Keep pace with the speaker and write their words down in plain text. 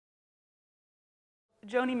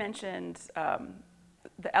Joni mentioned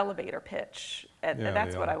the elevator pitch, and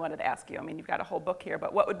that's what I wanted to ask you. I mean, you've got a whole book here,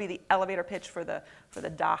 but what would be the elevator pitch for the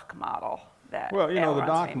dock model that Well, you know, the Aileron's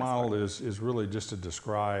dock model is really just to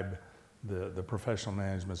describe the professional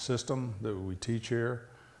management system that we teach here,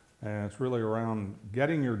 and it's really around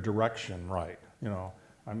getting your direction right. You know,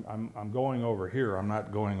 I'm going over here, I'm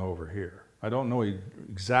not going over here. I don't know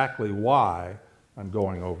exactly why I'm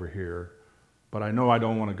going over here, but I know I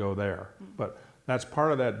don't want to go there. But that's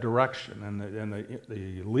part of that direction, and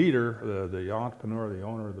the leader, the entrepreneur, the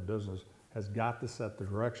owner of the business has got to set the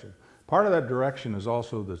direction. Part of that direction is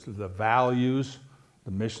also the values,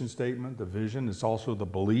 the mission statement, the vision. It's also the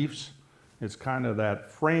beliefs. It's kind of that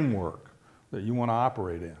framework that you want to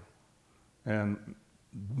operate in. And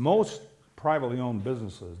most privately owned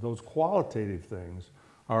businesses, those qualitative things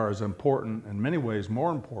are as important, in many ways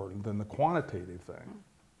more important than the quantitative thing.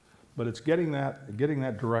 But it's getting that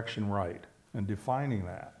direction right and defining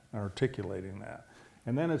that, and articulating that.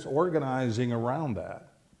 And then it's organizing around that.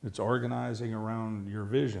 It's organizing around your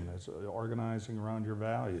vision. It's organizing around your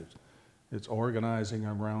values. It's organizing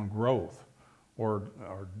around growth, or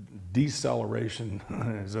deceleration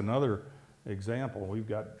is another example. We've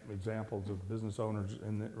got examples of business owners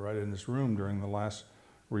right in this room during the last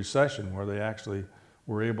recession where they actually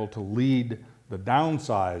were able to lead the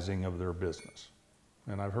downsizing of their business.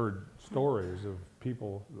 And I've heard stories of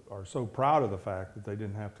people who are so proud of the fact that they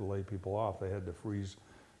didn't have to lay people off. They had to freeze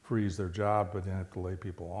their job, but didn't have to lay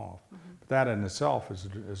people off. But that in itself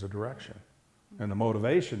is a direction. And the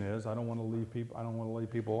motivation is, I don't want to lay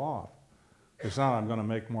people off. It's not I'm going to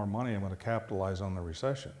make more money, I'm going to capitalize on the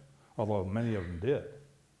recession, although many of them did.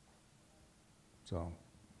 So,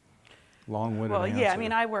 long-winded answer. Well, yeah, I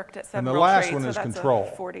mean, I worked at several And the last trades, one so is that's control.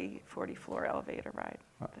 a 40 floor elevator ride.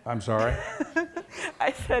 I'm sorry?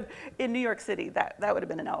 I said, in New York City, that would have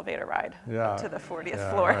been an elevator ride Yeah. to the 40th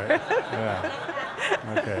Yeah, floor. right.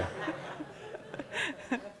 Yeah. Okay.